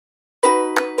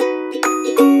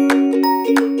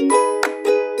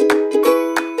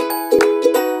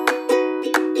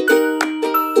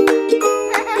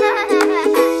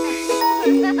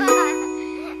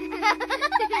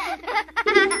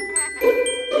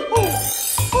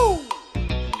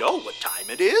what time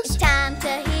it is. It's time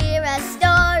to hear a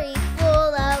story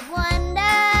full of wonder.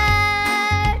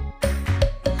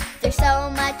 There's so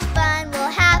much fun we'll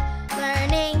have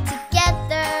learning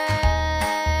together.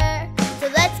 So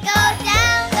let's go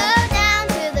down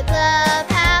to the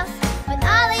clubhouse with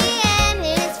Ollie and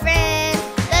his friends.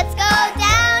 Let's go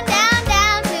down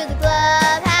to the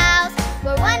clubhouse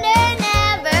where wonder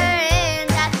never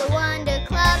ends at the Wonder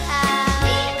Clubhouse.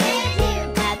 Meet with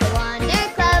you at the Wonder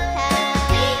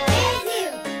Clubhouse. Meet with you.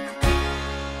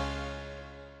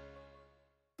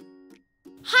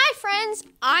 Hi friends,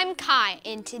 I'm Kai,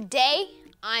 and today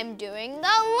I'm doing the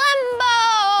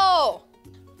limbo!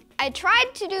 I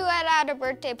tried to do it at a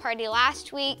birthday party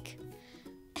last week,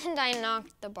 and I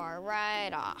knocked the bar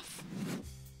right off.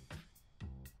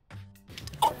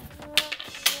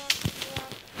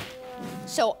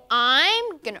 So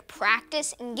I'm gonna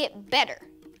practice and get better.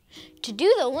 To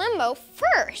do the limbo,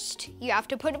 first, you have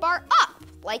to put a bar up,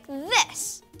 like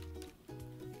this.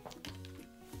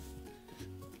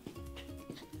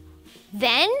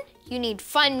 Then you need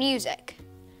fun music.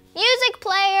 Music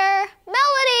player,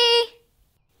 Melody!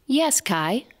 Yes,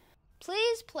 Kai.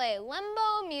 Please play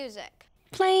limbo music.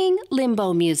 Playing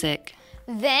limbo music.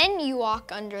 Then you walk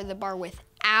under the bar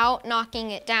without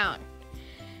knocking it down.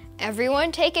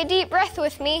 Everyone take a deep breath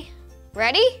with me.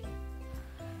 Ready?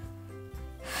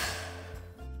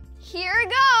 Here it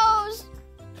goes.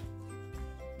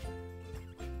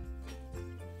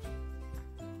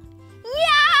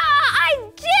 Yeah,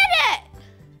 I did it!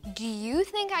 Do you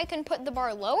think I can put the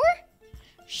bar lower?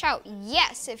 Shout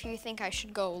yes if you think I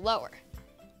should go lower.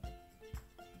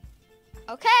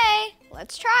 Okay,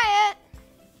 let's try it.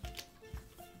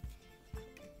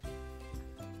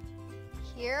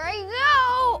 Here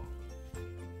I go.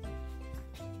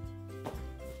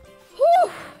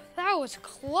 Whew, that was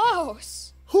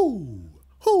close. Who?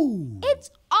 It's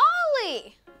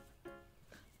Ollie.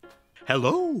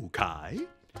 Hello, Kai.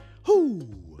 Who?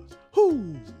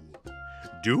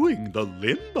 Doing the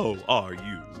limbo, are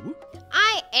you?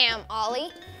 I am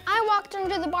Ollie. I walked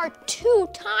under the bar 2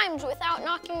 times without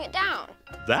knocking it down.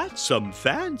 That's some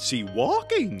fancy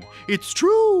walking. It's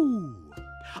true.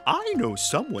 I know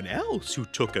someone else who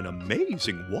took an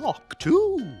amazing walk,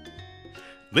 too.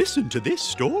 Listen to this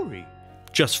story.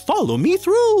 Just follow me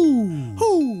through.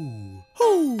 Who?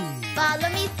 Follow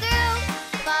me through,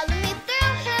 follow me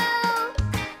through, who?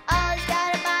 Ollie's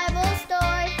got a Bible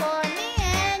story for me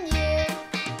and you.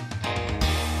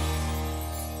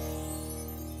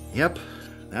 Yep,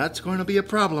 that's going to be a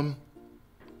problem.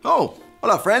 Oh,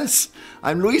 hello friends.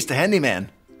 I'm Luis the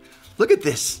handyman. Look at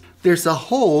this. There's a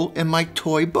hole in my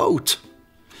toy boat.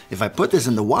 If I put this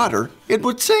in the water, it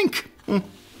would sink.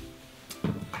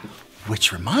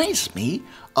 Which reminds me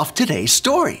of today's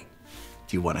story.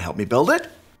 Do you want to help me build it?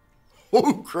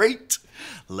 Oh, great.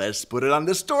 Let's put it on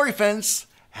the story fence.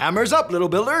 Hammers up, little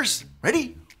builders.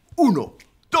 Ready? 1,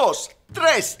 2, 3,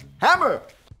 hammer!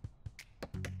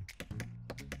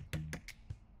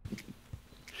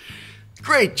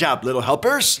 Great job, little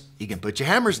helpers. You can put your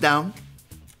hammers down.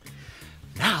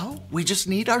 Now, we just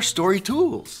need our story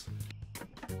tools.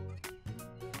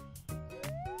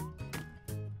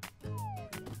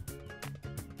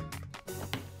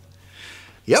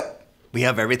 Yep, we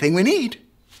have everything we need.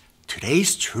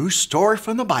 Today's true story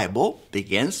from the Bible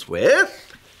begins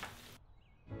with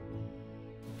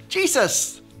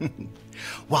Jesus.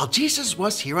 While Jesus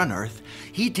was here on earth,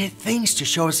 he did things to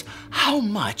show us how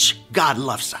much God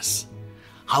loves us,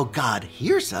 how God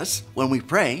hears us when we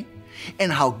pray,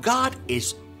 and how God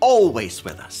is always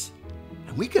with us.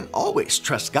 And we can always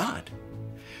trust God.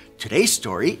 Today's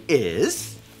story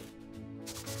is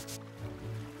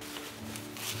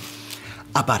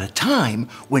about a time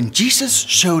when Jesus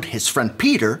showed his friend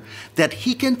Peter that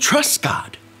he can trust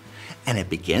God. And it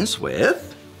begins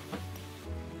with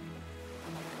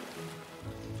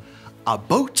a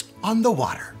boat on the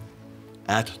water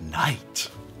at night.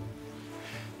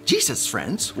 Jesus'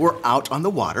 friends were out on the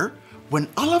water when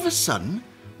all of a sudden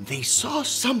they saw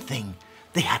something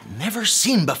they had never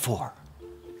seen before.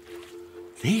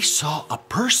 They saw a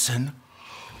person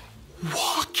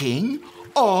walking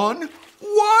on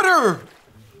water.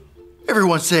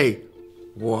 Everyone say,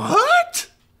 what?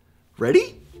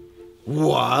 Ready?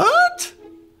 What?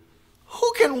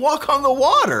 Who can walk on the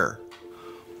water?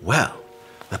 Well,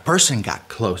 the person got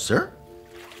closer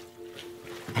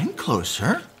and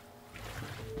closer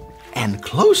and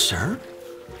closer.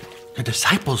 The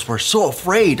disciples were so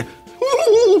afraid.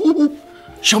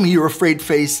 Show me your afraid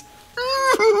face.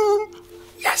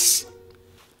 Yes.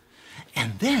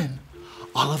 And then,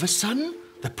 all of a sudden,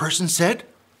 the person said,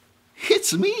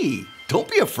 it's me. Don't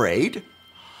be afraid.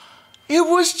 It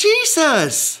was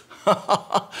Jesus.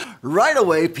 Right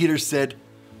away, Peter said,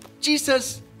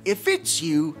 "Jesus, if it's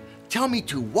you, tell me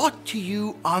to walk to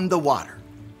you on the water."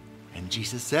 And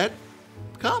Jesus said,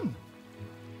 "Come."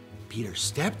 Peter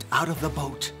stepped out of the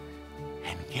boat,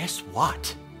 and guess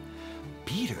what?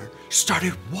 Peter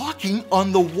started walking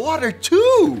on the water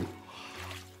too.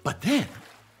 But then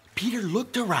Peter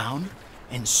looked around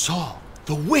and saw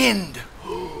the wind.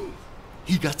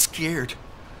 He got scared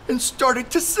and started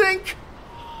to sink.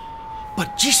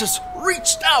 But Jesus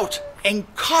reached out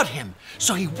and caught him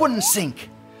so he wouldn't sink.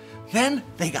 Then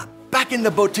they got back in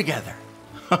the boat together.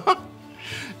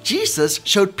 Jesus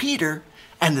showed Peter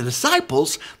and the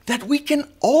disciples that we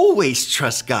can always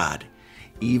trust God,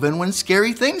 even when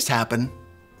scary things happen.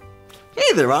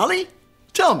 Hey there, Ollie.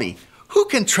 Tell me, who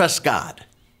can trust God?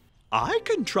 I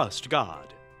can trust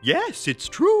God. Yes, it's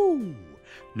true.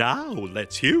 Now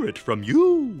let's hear it from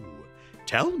you.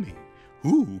 Tell me,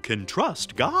 who can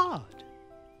trust God?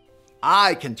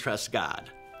 I can trust God.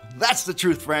 That's the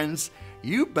truth, friends.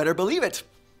 You better believe it.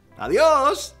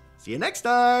 Adios. See you next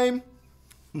time.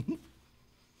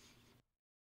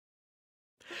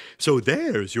 So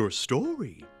there's your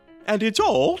story, and it's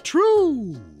all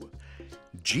true.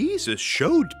 Jesus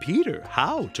showed Peter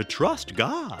how to trust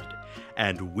God,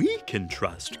 and we can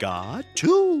trust God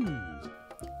too.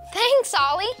 Thanks,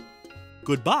 Ollie.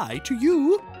 Goodbye to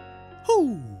you.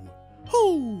 Hoo,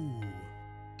 hoo.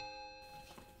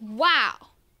 Wow.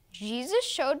 Jesus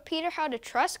showed Peter how to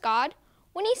trust God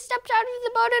when he stepped out of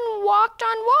the boat and walked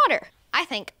on water. I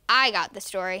think I got the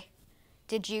story.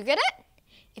 Did you get it?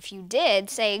 If you did,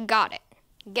 say got it.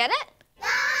 Get it?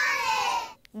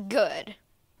 Got it! Good.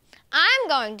 I'm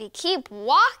going to keep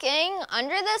walking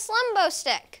under this limbo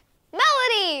stick.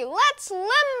 Melody, let's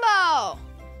limbo!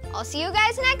 I'll see you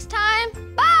guys next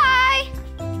time. Bye!